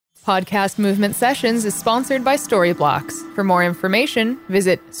Podcast Movement Sessions is sponsored by Storyblocks. For more information,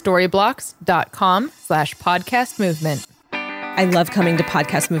 visit storyblocks.com/podcastmovement. I love coming to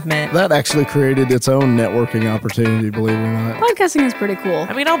Podcast Movement. That actually created its own networking opportunity, believe it or not. Podcasting is pretty cool.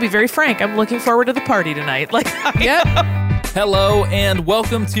 I mean, I'll be very frank. I'm looking forward to the party tonight. Yep. Hello and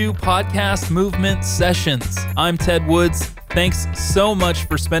welcome to Podcast Movement Sessions. I'm Ted Woods. Thanks so much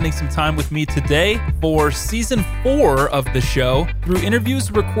for spending some time with me today for Season 4 of the show. Through interviews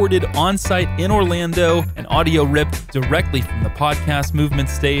recorded on-site in Orlando and audio ripped directly from the Podcast Movement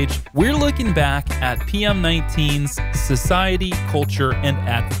stage, we're looking back at PM19's Society, Culture, and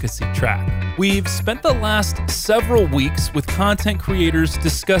Advocacy track. We've spent the last several weeks with content creators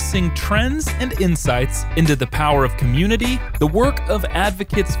discussing trends and insights into the power of community, the work of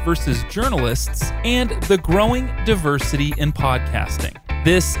advocates versus journalists, and the growing diversity in podcasting.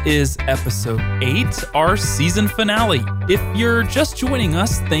 This is episode 8, our season finale. If you're just joining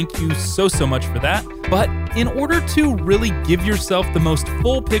us, thank you so much for that. But in order to really give yourself the most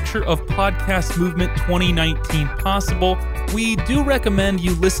full picture of Podcast Movement 2019 possible, we do recommend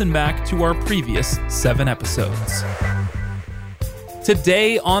you listen back to our previous 7 episodes.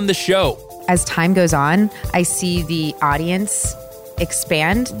 Today on the show, as time goes on, I see the audience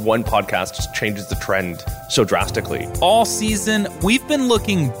expand. One podcast just changes the trend so drastically. All season, we've been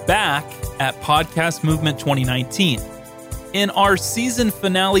looking back at Podcast Movement 2019. In our season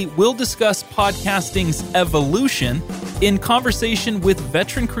finale, we'll discuss podcasting's evolution in conversation with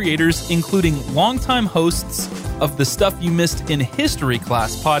veteran creators, including longtime hosts of the Stuff You Missed in History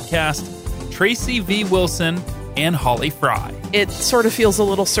Class podcast, Tracy V. Wilson and Holly Fry. It sort of feels a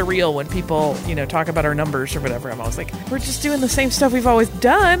little surreal when people, talk about our numbers or whatever. I'm always like, we're just doing the same stuff we've always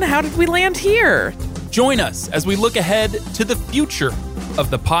done. How did we land here? Join us as we look ahead to the future of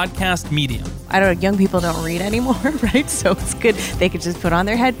the podcast medium. I don't know, young people don't read anymore, right? So it's good. They could just put on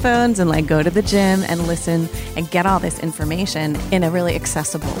their headphones and go to the gym and listen and get all this information in a really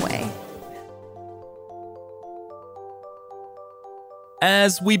accessible way.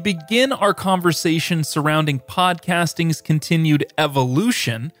 As we begin our conversation surrounding podcasting's continued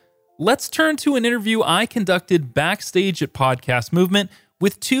evolution, let's turn to an interview I conducted backstage at Podcast Movement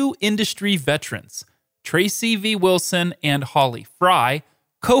with 2 industry veterans, Tracy V. Wilson and Holly Fry,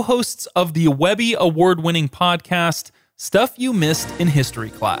 co-hosts of the Webby Award-winning podcast, Stuff You Missed in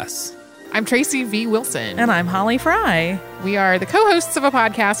History Class. I'm Tracy V. Wilson. And I'm Holly Fry. We are the co-hosts of a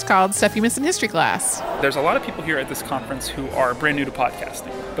podcast called Stuff You Missed in History Class. There's a lot of people here at this conference who are brand new to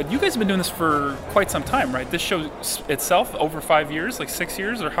podcasting. But you guys have been doing this for quite some time, right? This show itself, over 5 years, 6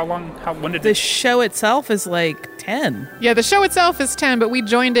 years, or how long? When did the show itself is 10? Yeah, the show itself is 10, but we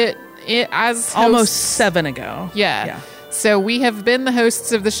joined it as hosts. Almost 7 ago. Yeah. So we have been the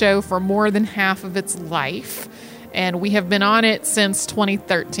hosts of the show for more than half of its life. And we have been on it since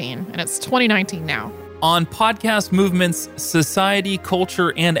 2013, and it's 2019 now. On Podcast Movement's Society,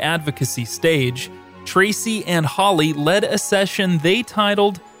 Culture, and Advocacy stage, Tracy and Holly led a session they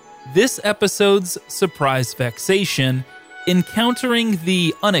titled This Episode's Surprise Vexation, Encountering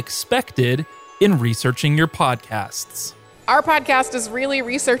the Unexpected in Researching Your Podcasts. Our podcast is really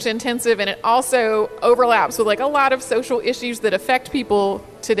research intensive, and it also overlaps with a lot of social issues that affect people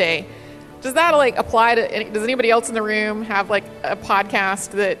today. Does that apply to, does anybody else in the room have a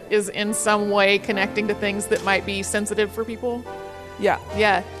podcast that is in some way connecting to things that might be sensitive for people? Yeah.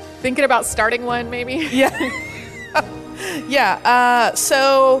 Yeah. Thinking about starting one, maybe? Yeah. Yeah.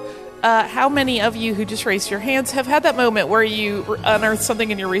 So how many of you who just raised your hands have had that moment where you unearth something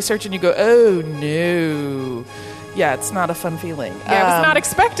in your research and you go, oh no. Yeah, it's not a fun feeling. Yeah, I was not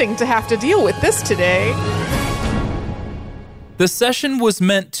expecting to have to deal with this today. The session was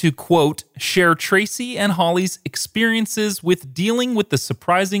meant to, quote, share Tracy and Holly's experiences with dealing with the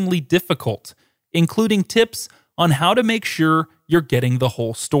surprisingly difficult, including tips on how to make sure you're getting the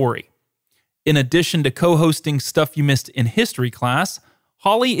whole story. In addition to co-hosting Stuff You Missed in History Class,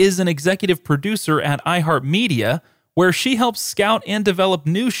 Holly is an executive producer at iHeartMedia, where she helps scout and develop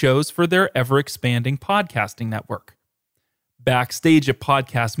new shows for their ever-expanding podcasting network. Backstage at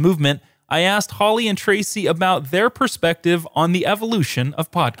Podcast Movement, I asked Holly and Tracy about their perspective on the evolution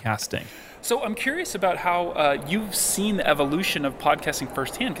of podcasting. So I'm curious about how you've seen the evolution of podcasting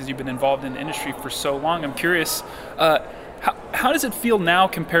firsthand, because you've been involved in the industry for so long. I'm curious, how does it feel now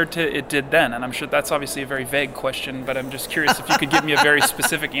compared to it did then? And I'm sure that's obviously a very vague question, but I'm just curious if you could give me a very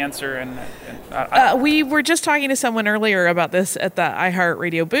specific answer. We were just talking to someone earlier about this at the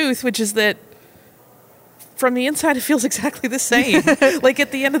iHeartRadio booth, which is that from the inside, it feels exactly the same.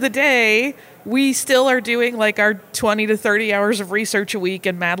 At the end of the day, we still are doing our 20 to 30 hours of research a week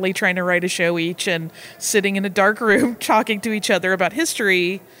and madly trying to write a show each and sitting in a dark room talking to each other about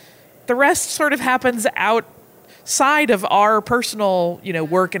history. the rest sort of happens outside of our personal,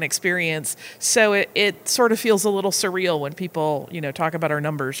 work and experience. So it sort of feels a little surreal when people, talk about our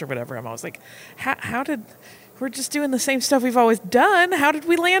numbers or whatever. I'm always like, we're just doing the same stuff we've always done. How did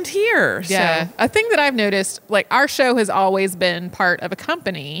we land here? Yeah. So, a thing that I've noticed, like our show has always been part of a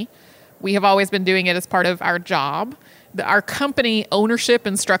company. We have always been doing it as part of our job. Our company ownership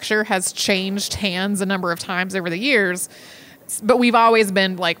and structure has changed hands a number of times over the years, but we've always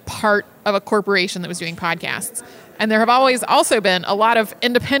been like part of a corporation that was doing podcasts. And there have always also been a lot of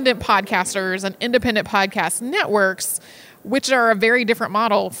independent podcasters and independent podcast networks, which are a very different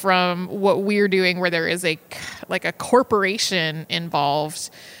model from what we're doing, where there is a corporation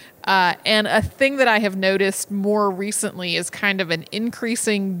involved. And a thing that I have noticed more recently is kind of an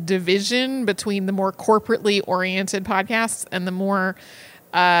increasing division between the more corporately oriented podcasts and the more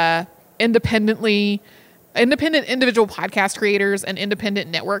independent individual podcast creators and independent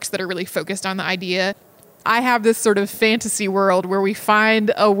networks that are really focused on the idea. I have this sort of fantasy world where we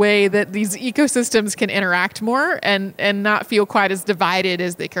find a way that these ecosystems can interact more and not feel quite as divided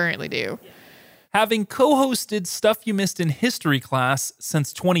as they currently do. Having co-hosted Stuff You Missed in History Class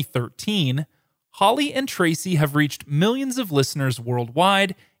since 2013, Holly and Tracy have reached millions of listeners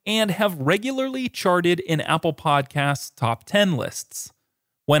worldwide and have regularly charted in Apple Podcasts' top 10 lists.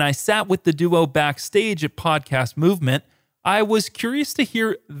 When I sat with the duo backstage at Podcast Movement, I was curious to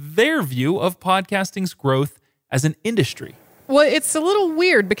hear their view of podcasting's growth as an industry. Well, it's a little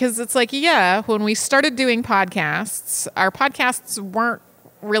weird because it's like, when we started doing podcasts, our podcasts weren't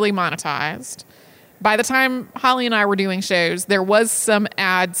really monetized. By the time Holly and I were doing shows, there was some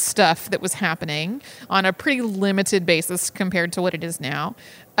ad stuff that was happening on a pretty limited basis compared to what it is now.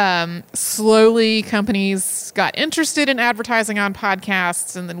 Slowly, companies got interested in advertising on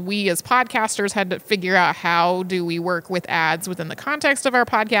podcasts, and then we as podcasters had to figure out how do we work with ads within the context of our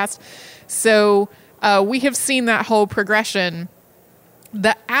podcast. So we have seen that whole progression.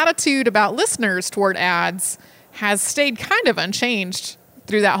 The attitude about listeners toward ads has stayed kind of unchanged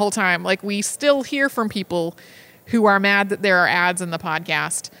through that whole time. Like, we still hear from people who are mad that there are ads in the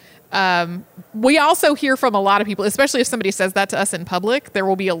podcast. We also hear from a lot of people, especially if somebody says that to us in public, there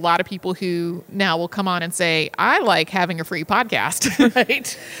will be a lot of people who now will come on and say, I like having a free podcast.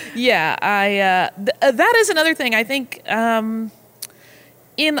 right. Yeah. That is another thing. I think,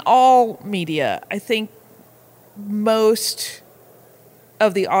 in all media, I think most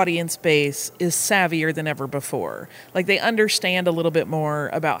of the audience base is savvier than ever before. Like, they understand a little bit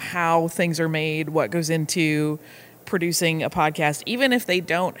more about how things are made, what goes into producing a podcast, even if they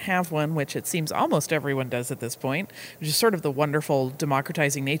don't have one, which it seems almost everyone does at this point, which is sort of the wonderful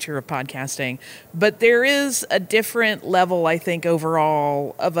democratizing nature of podcasting. But there is a different level, I think,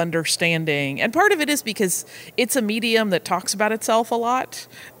 overall of understanding. And part of it is because it's a medium that talks about itself a lot.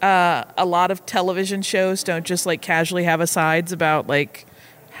 A lot of television shows don't just like casually have asides about like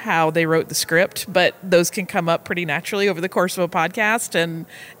how they wrote the script, but those can come up pretty naturally over the course of a podcast, and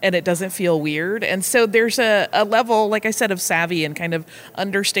it doesn't feel weird. And so there's a level, like I said, of savvy and kind of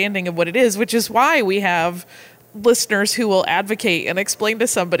understanding of what it is, which is why we have listeners who will advocate and explain to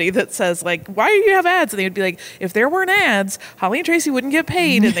somebody that says, like, why do you have ads? And they would be like, if there weren't ads, Holly and Tracy wouldn't get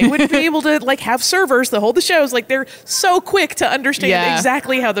paid, and they wouldn't be able to like have servers that hold the shows. Like, they're so quick to understand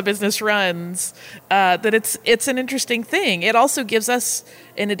exactly how the business runs, that it's an interesting thing. It also gives us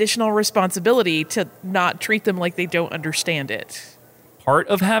an additional responsibility to not treat them like they don't understand it. Part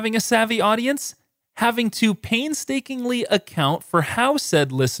of having a savvy audience? Having to painstakingly account for how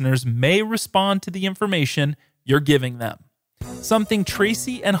said listeners may respond to the information you're giving them. Something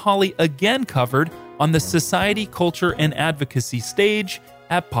Tracy and Holly again covered on the Society, Culture, and Advocacy stage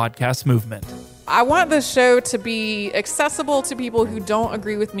at Podcast Movement. I want this show to be accessible to people who don't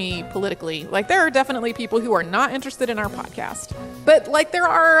agree with me politically. Like, there are definitely people who are not interested in our podcast. But, like, there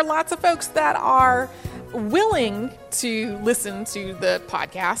are lots of folks that are willing to listen to the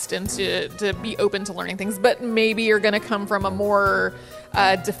podcast and to be open to learning things, but maybe you're going to come from a more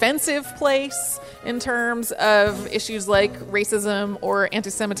defensive place in terms of issues like racism or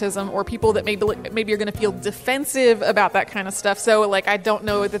anti-Semitism, or people that maybe are going to feel defensive about that kind of stuff. So, like, I don't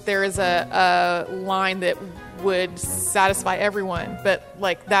know that there is a line that would satisfy everyone, but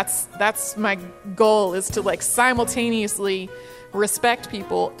like that's my goal, is to like simultaneously respect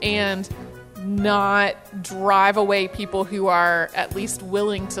people and not drive away people who are at least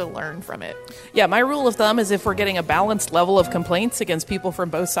willing to learn from it. Yeah, my rule of thumb is if we're getting a balanced level of complaints against people from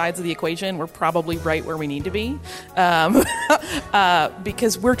both sides of the equation, we're probably right where we need to be.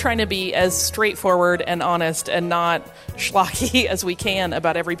 Because we're trying to be as straightforward and honest and not schlocky as we can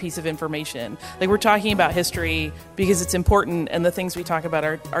about every piece of information. Like, we're talking about history because it's important, and the things we talk about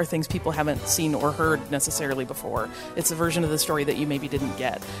are things people haven't seen or heard necessarily before. It's a version of the story that you maybe didn't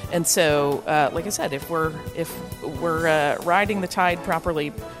get. And so, like I said, if we're riding the tide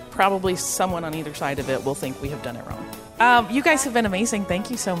properly, probably someone on either side of it will think we have done it wrong. You guys have been amazing.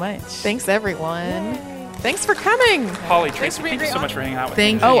 Thank you so much. Thanks, everyone. Thanks for coming. Holly, Tracy, thank you so much for hanging out with me.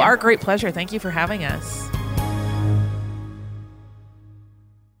 Thank you. Oh, our great pleasure. Thank you for having us.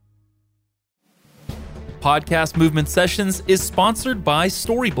 Podcast Movement Sessions is sponsored by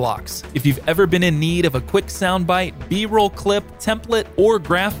Storyblocks. If you've ever been in need of a quick soundbite, B-roll clip, template, or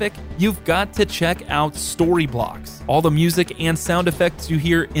graphic, you've got to check out Storyblocks. All the music and sound effects you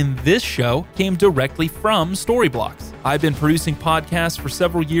hear in this show came directly from Storyblocks. I've been producing podcasts for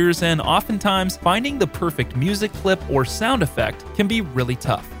several years, and oftentimes finding the perfect music clip or sound effect can be really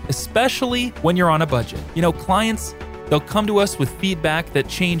tough, especially when you're on a budget. You know, clients, they'll come to us with feedback that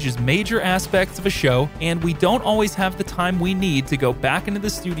changes major aspects of a show, and we don't always have the time we need to go back into the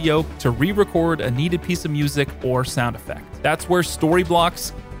studio to re-record a needed piece of music or sound effect. That's where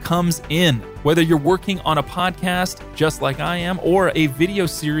Storyblocks comes in. Whether you're working on a podcast, just like I am, or a video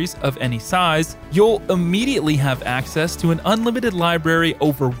series of any size, you'll immediately have access to an unlimited library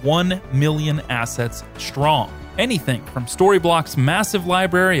over 1 million assets strong. Anything from Storyblocks' massive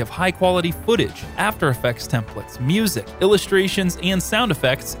library of high-quality footage, After Effects templates, music, illustrations, and sound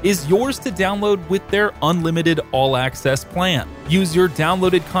effects is yours to download with their unlimited all-access plan. Use your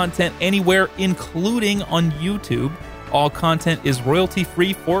downloaded content anywhere, including on YouTube. All content is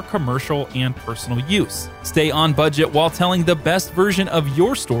royalty-free for commercial and personal use. Stay on budget while telling the best version of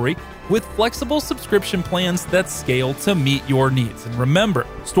your story with flexible subscription plans that scale to meet your needs. And remember,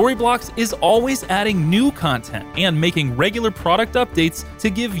 Storyblocks is always adding new content and making regular product updates to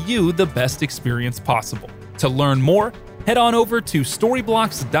give you the best experience possible. To learn more, head on over to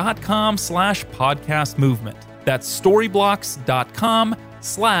storyblocks.com/podcast movement. That's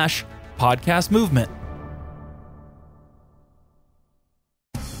storyblocks.com/podcast movement.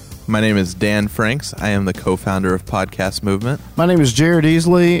 My name is Dan Franks. I am the co-founder of Podcast Movement. My name is Jared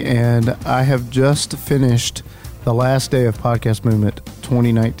Easley, and I have just finished the last day of Podcast Movement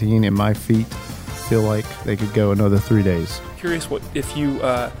 2019, and my feet feel like they could go another 3 days. Curious what if you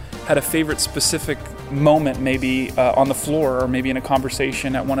had a favorite specific moment, maybe on the floor, or maybe in a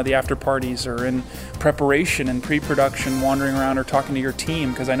conversation at one of the after parties, or in preparation and pre-production, wandering around or talking to your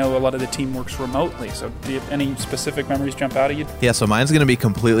team, because I know a lot of the team works remotely. So do you have any specific memories jump out at you? Yeah, so mine's going to be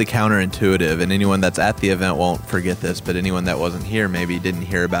completely counterintuitive, and anyone that's at the event won't forget this, but anyone that wasn't here maybe didn't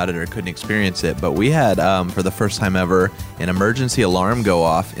hear about it or couldn't experience it. But we had, for the first time ever, an emergency alarm go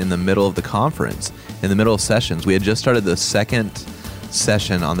off in the middle of the conference, in the middle of sessions. We had just started the second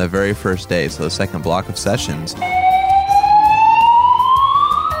session on the very first day, so the second block of sessions.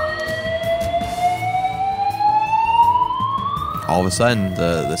 All of a sudden,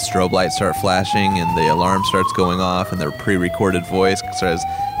 the strobe lights start flashing and the alarm starts going off, and their pre-recorded voice says,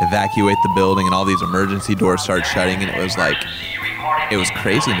 "Evacuate the building," and all these emergency doors start shutting, and it was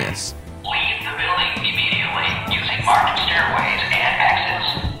craziness. Leave the building immediately using marked stairways and exits.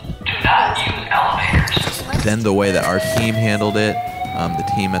 Do not use elevators. Then the way that our team handled it, the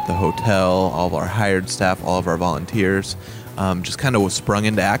team at the hotel, all of our hired staff, all of our volunteers, just kind of was sprung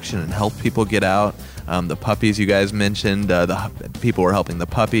into action and helped people get out. The puppies you guys mentioned, the people were helping the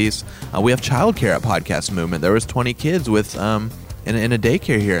puppies. We have childcare at Podcast Movement. There was 20 kids with in a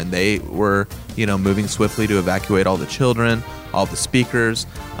daycare here, and they were moving swiftly to evacuate all the children, all the speakers,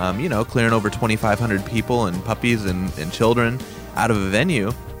 clearing over 2,500 people and puppies and children out of a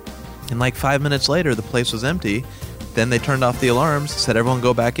venue. And like 5 minutes later, the place was empty. Then they turned off the alarms, said everyone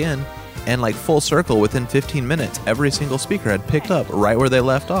go back in, and like full circle, within 15 minutes, every single speaker had picked up right where they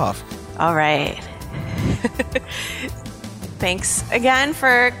left off. All right. Thanks again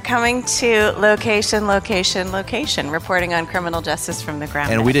for coming to Location, reporting on criminal justice from the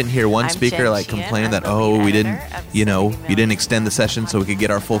ground. And we didn't hear one I'm speaker Jen complain Sheehan. that, we didn't, you didn't extend the session so we could get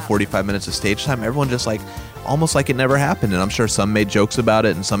our full 45 minutes of stage time. Everyone just almost like it never happened. And I'm sure some made jokes about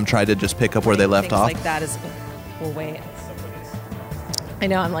it and some tried to just pick up where they left off. Like that is, well, wait. I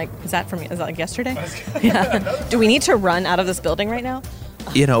know. I'm like, is that like yesterday? Yeah. Do we need to run out of this building right now?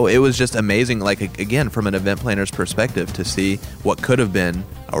 you know, it was just amazing, like, again, from an event planner's perspective, to see what could have been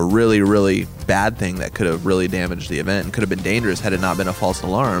a really, really bad thing that could have really damaged the event and could have been dangerous had it not been a false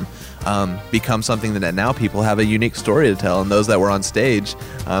alarm, become something that now people have a unique story to tell. And those that were on stage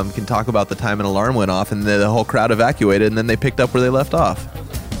can talk about the time an alarm went off and the whole crowd evacuated, and then they picked up where they left off.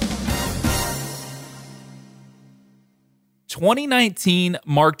 2019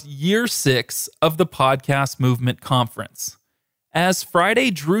 marked year 6 of the Podcast Movement Conference. As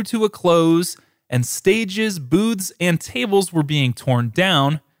Friday drew to a close and stages, booths, and tables were being torn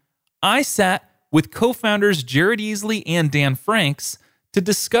down, I sat with co-founders Jared Easley and Dan Franks to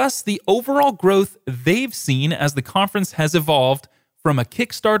discuss the overall growth they've seen as the conference has evolved from a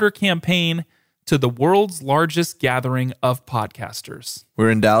Kickstarter campaign to the world's largest gathering of podcasters. We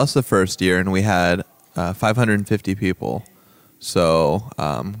were in Dallas the first year, and we had 550 people. So,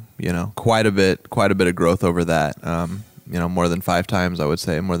 you know, quite a bit of growth over that. You know, more than 5 times, I would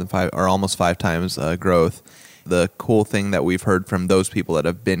say, more than 5 or almost 5 times growth. The cool thing that we've heard from those people that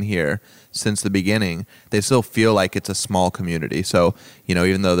have been here since the beginning, they still feel like it's a small community. So, you know,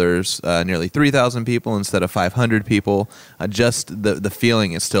 even though there's nearly 3,000 people instead of 500 people, just the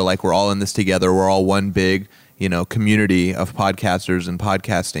feeling is still like we're all in this together. We're all one big, you know, community of podcasters and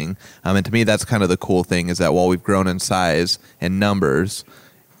podcasting. And to me, that's kind of the cool thing, is that while we've grown in size and numbers,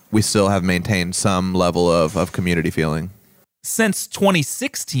 we still have maintained some level of community feeling. Since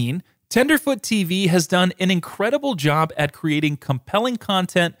 2016, Tenderfoot TV has done an incredible job at creating compelling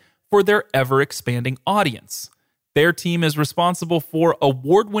content for their ever-expanding audience. Their team is responsible for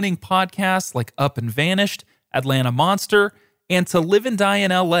award-winning podcasts like Up and Vanished, Atlanta Monster, and To Live and Die in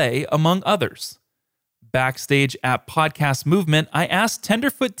LA, among others. Backstage at Podcast Movement, I asked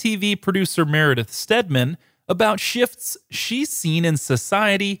Tenderfoot TV producer Meredith Stedman about shifts she's seen in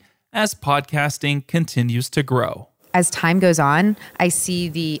society as podcasting continues to grow. As time goes on, I see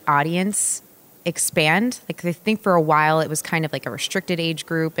the audience expand. Like, I think for a while it was kind of like a restricted age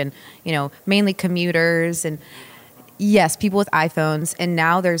group and, you know, mainly commuters and, yes, people with iPhones. And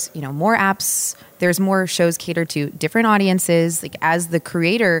now there's, you know, more apps. There's more shows catered to different audiences. Like, as the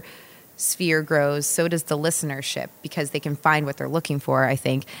creator sphere grows, so does the listenership, because they can find what they're looking for, I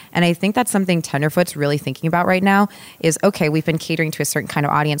think. And I think that's something Tenderfoot's really thinking about right now is, okay, we've been catering to a certain kind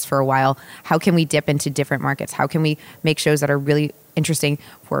of audience for a while. How can we dip into different markets? How can we make shows that are really interesting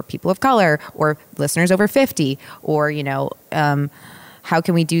for people of color or listeners over 50? Or, you know, how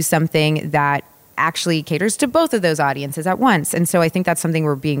can we do something that actually caters to both of those audiences at once? And so I think that's something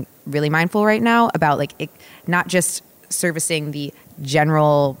we're being really mindful right now about, like, not just servicing the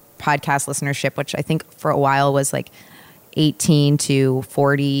general podcast listenership, which I think for a while was like 18 to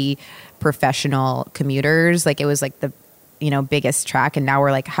 40 professional commuters. Like, it was like the, you know, biggest track. And now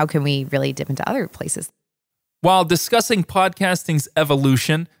we're like, how can we really dip into other places? While discussing podcasting's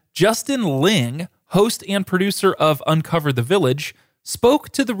evolution, Justin Ling, host and producer of Uncover the Village, spoke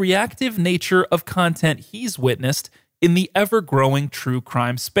to the reactive nature of content he's witnessed in the ever-growing true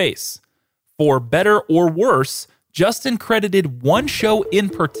crime space. For better or worse, Justin credited one show in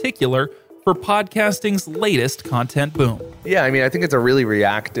particular for podcasting's latest content boom. Yeah, I mean, I think it's a really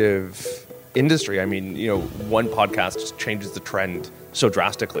reactive industry. I mean, you know, one podcast just changes the trend so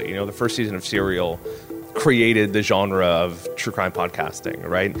drastically. You know, the first season of Serial created the genre of true crime podcasting,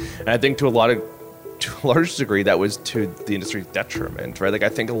 right? And I think to a large degree, that was to the industry's detriment, right? Like, I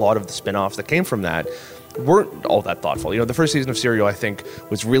think a lot of the spin-offs that came from that weren't all that thoughtful. You know, the first season of Serial, I think,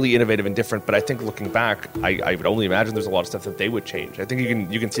 was really innovative and different, but I think looking back, I would only imagine there's a lot of stuff that they would change. I think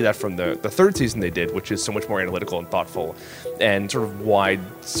you can see that from the third season they did, which is so much more analytical and thoughtful and sort of wide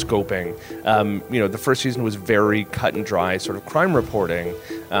scoping. You know, the first season was very cut and dry sort of crime reporting,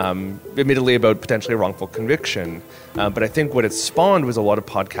 admittedly about potentially a wrongful conviction, but I think what it spawned was a lot of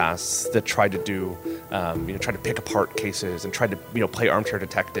podcasts that tried to do, you know, try to pick apart cases and tried to, you know, play armchair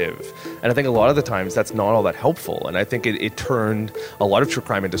detective. And I think a lot of the times that's not all that helpful. And I think it turned a lot of true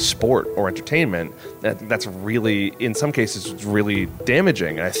crime into sport or entertainment. That's really, in some cases, really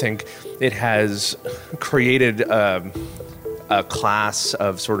damaging. And I think it has created a class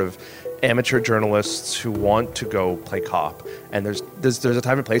of sort of amateur journalists who want to go play cop. And there's a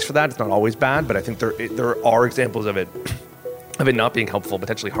time and place for that. It's not always bad, but I think there are examples of it not being helpful,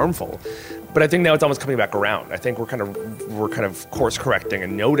 potentially harmful. But I think now it's almost coming back around. I think we're kind of course correcting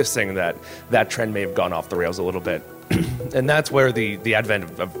and noticing that trend may have gone off the rails a little bit. And that's where the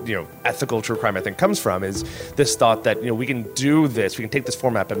advent of you know, ethical true crime, I think, comes from, is this thought that, you know, we can do this, we can take this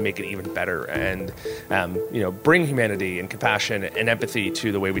format and make it even better and, you know, bring humanity and compassion and empathy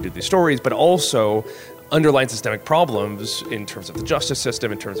to the way we do these stories, but also underlying systemic problems in terms of the justice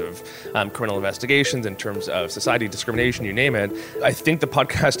system, in terms of criminal investigations, in terms of society discrimination, you name it. I think the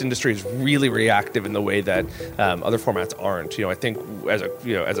podcast industry is really reactive in the way that other formats aren't. I think as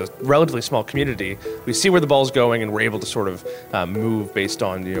a relatively small community, we see where the ball's going, and we're able to sort of move based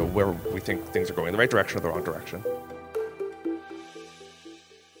on where we think things are going in the right direction or the wrong direction.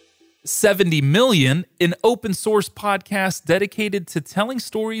 70 Million, an open source podcast dedicated to telling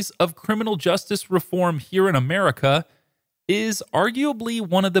stories of criminal justice reform here in America, is arguably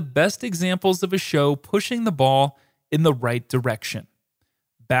one of the best examples of a show pushing the ball in the right direction.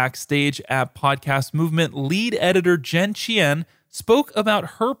 Backstage at Podcast Movement lead editor Jen Chien spoke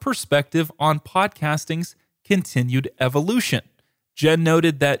about her perspective on podcasting's continued evolution. Jen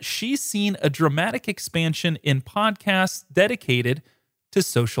noted that she's seen a dramatic expansion in podcasts dedicated to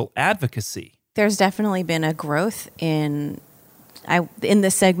social advocacy. There's definitely been a growth in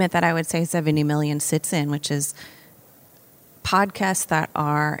the segment that I would say 70 Million sits in, which is podcasts that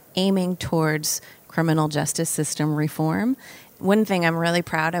are aiming towards criminal justice system reform. One thing I'm really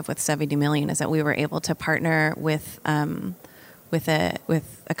proud of with 70 Million is that we were able to partner with a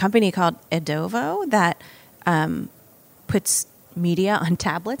company called Edovo that puts media on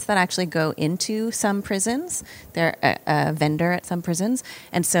tablets that actually go into some prisons. They're a vendor at some prisons.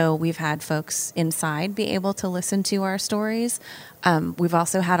 And so we've had folks inside be able to listen to our stories. We've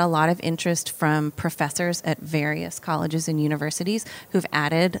also had a lot of interest from professors at various colleges and universities who've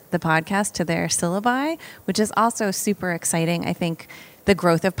added the podcast to their syllabi, which is also super exciting. I think the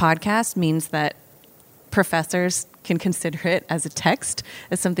growth of podcasts means that professors can consider it as a text,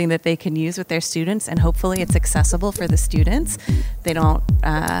 as something that they can use with their students, and hopefully it's accessible for the students. They don't,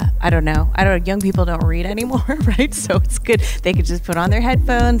 young people don't read anymore, right? So it's good. They could just put on their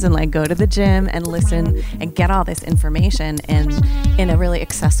headphones and go to the gym and listen and get all this information in a really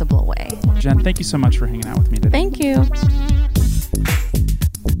accessible way. Jen, thank you so much for hanging out with me today. Thank you.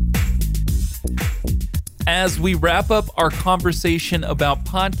 As we wrap up our conversation about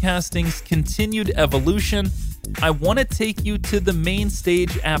podcasting's continued evolution, I want to take you to the main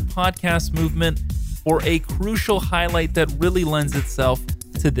stage at Podcast Movement for a crucial highlight that really lends itself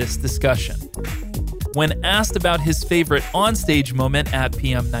to this discussion. When asked about his favorite onstage moment at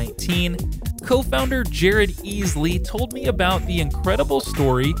PM19, co-founder Jared Easley told me about the incredible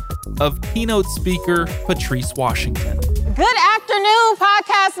story of keynote speaker Patrice Washington. Good afternoon,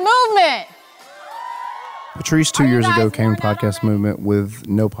 Podcast Movement. Patrice 2 years ago came to Podcast Movement with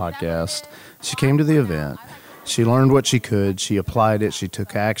no podcast. She came to the event. She learned what she could. She applied it. She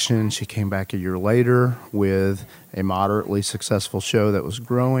took action. She came back a year later with a moderately successful show that was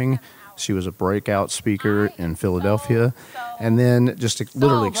growing. She was a breakout speaker in Philadelphia, and then just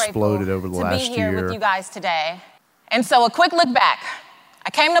literally exploded over the last year. To be here with you guys today. And so a quick look back. I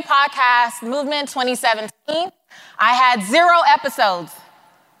came to Podcast Movement 2017. I had 0 episodes,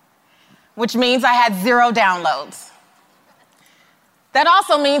 which means I had 0 downloads. That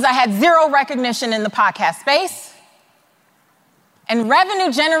also means I had 0 recognition in the podcast space. And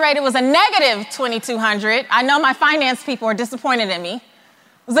revenue generated was a negative $2,200. I know my finance people are disappointed in me. It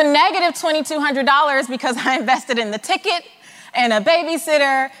was a negative $2,200 because I invested in the ticket and a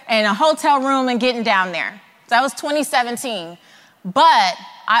babysitter and a hotel room and getting down there. So that was 2017. But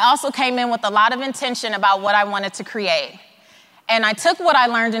I also came in with a lot of intention about what I wanted to create. And I took what I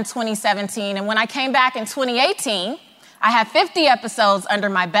learned in 2017, and when I came back in 2018, I had 50 episodes under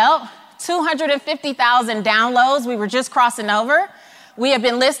my belt, 250,000 downloads. We were just crossing over. We have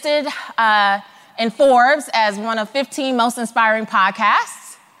been listed in Forbes as one of 15 most inspiring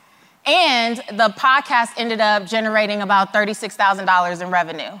podcasts. And the podcast ended up generating about $36,000 in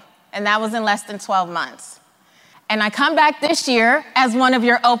revenue. And that was in less than 12 months. And I come back this year as one of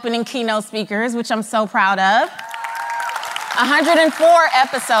your opening keynote speakers, which I'm so proud of. 104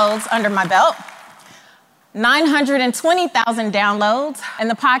 episodes under my belt. 920,000 downloads, and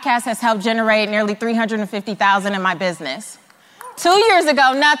the podcast has helped generate nearly $350,000 in my business. 2 years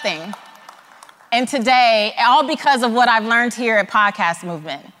ago, nothing. And today, all because of what I've learned here at Podcast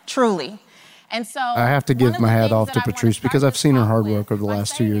Movement, truly. And so I have to give my hat off to Patrice because I've seen her hard work over the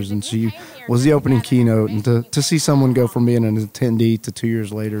last 2 years, and she was the opening keynote. And to see someone go from being an attendee to 2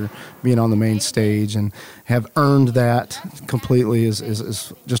 years later being on the main stage and have earned that completely is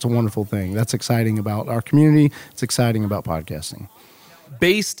just a wonderful thing. That's exciting about our community. It's exciting about podcasting.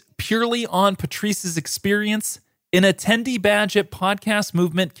 Based purely on Patrice's experience, an attendee badge at Podcast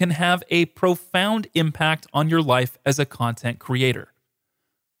Movement can have a profound impact on your life as a content creator.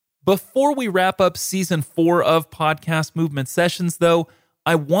 Before we wrap up Season 4 of Podcast Movement Sessions, though,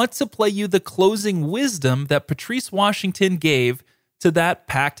 I want to play you the closing wisdom that Patrice Washington gave to that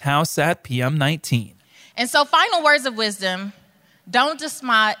packed house at PM19. And so, final words of wisdom, don't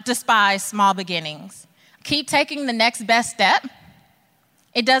despise small beginnings. Keep taking the next best step.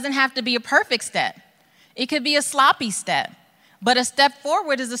 It doesn't have to be a perfect step. It could be a sloppy step, but a step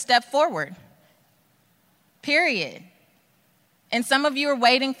forward is a step forward. Period. And some of you are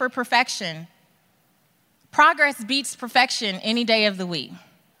waiting for perfection. Progress beats perfection any day of the week.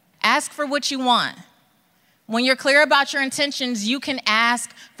 Ask for what you want. When you're clear about your intentions, you can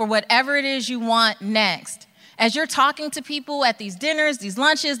ask for whatever it is you want next. As you're talking to people at these dinners, these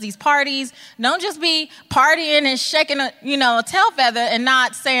lunches, these parties, don't just be partying and shaking a tail feather and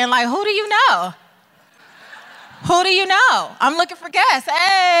not saying like, who do you know? Who do you know? I'm looking for guests.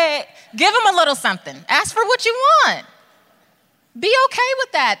 Hey, give them a little something. Ask for what you want. Be okay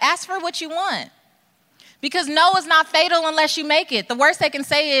with that. Ask for what you want. Because no is not fatal unless you make it. The worst they can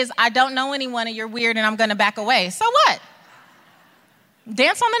say is, I don't know anyone and you're weird and I'm going to back away. So what?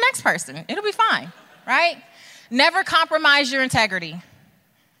 Dance on the next person. It'll be fine, right? Never compromise your integrity.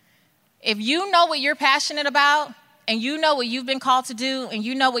 If you know what you're passionate about and you know what you've been called to do and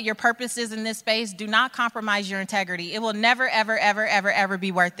you know what your purpose is in this space, do not compromise your integrity. It will never, ever, ever, ever, ever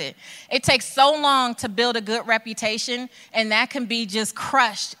be worth it. It takes so long to build a good reputation, and that can be just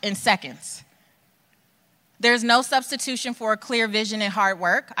crushed in seconds. There's no substitution for a clear vision and hard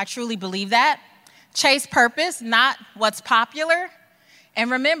work. I truly believe that. Chase purpose, not what's popular.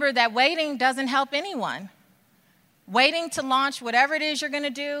 And remember that waiting doesn't help anyone. Waiting to launch whatever it is you're going to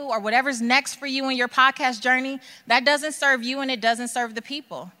do or whatever's next for you in your podcast journey, that doesn't serve you and it doesn't serve the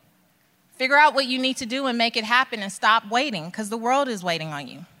people. Figure out what you need to do and make it happen and stop waiting, because the world is waiting on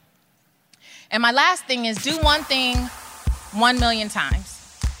you. And my last thing is do one thing 1 million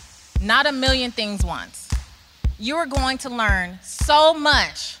times, not a million things once. You are going to learn so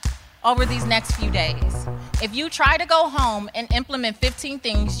much over these next few days. If you try to go home and implement 15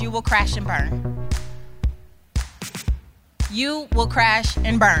 things, you will crash and burn. You will crash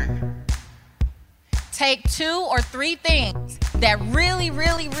and burn. Take 2 or 3 things that really,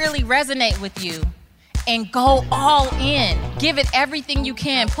 really, really resonate with you and go all in. Give it everything you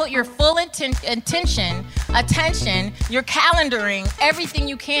can. Put your full attention, your calendaring, everything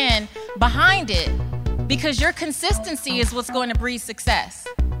you can behind it. Because your consistency is what's going to breed success.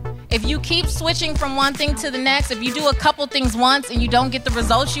 If you keep switching from one thing to the next, if you do a couple things once and you don't get the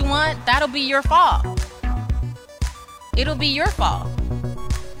results you want, that'll be your fault. It'll be your fault.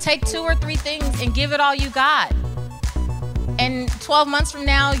 Take 2 or 3 things and give it all you got. And 12 months from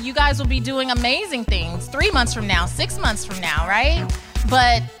now, you guys will be doing amazing things. 3 months from now, 6 months from now, right?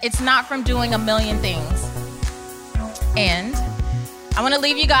 But it's not from doing a million things. And I want to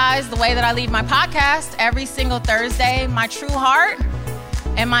leave you guys the way that I leave my podcast every single Thursday, my true heart.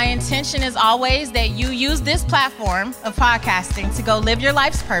 And my intention is always that you use this platform of podcasting to go live your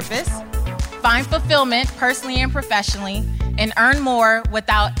life's purpose, find fulfillment personally and professionally, and earn more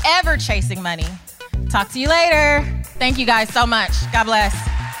without ever chasing money. Talk to you later. Thank you guys so much. God bless.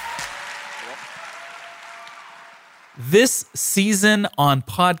 This season on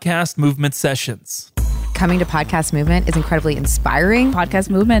Podcast Movement Sessions. Coming to Podcast Movement is incredibly inspiring.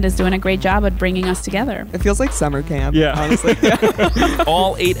 Podcast Movement is doing a great job at bringing us together. It feels like summer camp, honestly.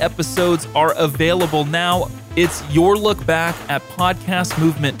 All 8 episodes are available now. It's your look back at Podcast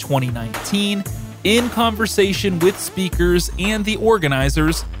Movement 2019 in conversation with speakers and the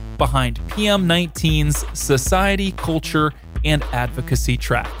organizers behind PM19's Society, Culture, and Advocacy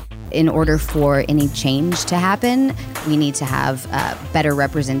track. In order for any change to happen, we need to have better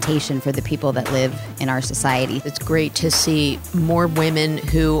representation for the people that live in our society. It's great to see more women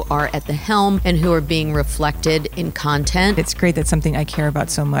who are at the helm and who are being reflected in content. It's great that something I care about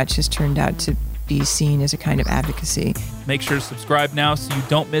so much has turned out to be seen as a kind of advocacy. Make sure to subscribe now so you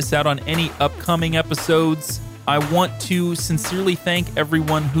don't miss out on any upcoming episodes. I want to sincerely thank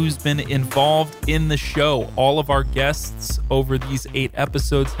everyone who's been involved in the show. All of our guests over these 8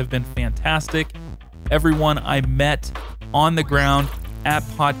 episodes have been fantastic. Everyone I met on the ground at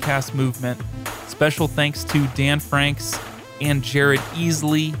Podcast Movement. Special thanks to Dan Franks and Jared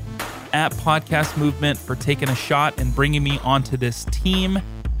Easley at Podcast Movement for taking a shot and bringing me onto this team.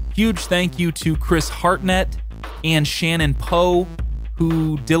 Huge thank you to Chris Hartnett and Shannon Poe,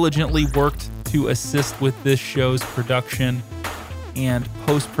 who diligently worked to assist with this show's production and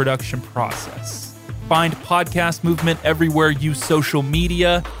post-production process. Find Podcast Movement everywhere you use social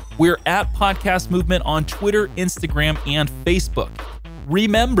media. We're at Podcast Movement on Twitter, Instagram, and Facebook.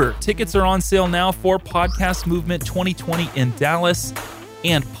 Remember, tickets are on sale now for Podcast Movement 2020 in Dallas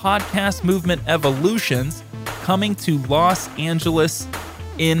and Podcast Movement Evolutions coming to Los Angeles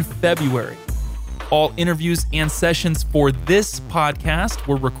in February. All interviews and sessions for this podcast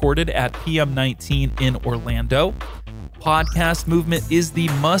were recorded at PM19 in Orlando. Podcast Movement is the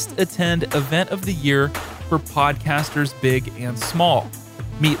must-attend event of the year for podcasters big and small.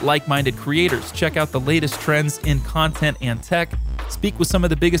 Meet like-minded creators, check out the latest trends in content and tech, speak with some of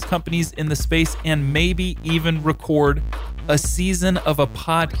the biggest companies in the space, and maybe even record a season of a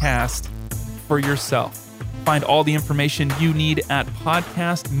podcast for yourself. Find all the information you need at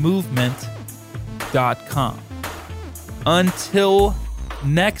podcastmovement.com. Until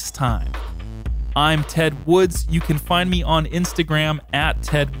next time, I'm Ted Woods. You can find me on Instagram at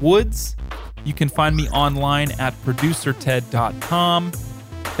Ted Woods. You can find me online at producerted.com.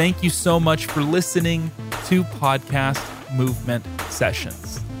 Thank you so much for listening to Podcast Movement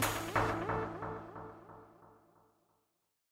Sessions.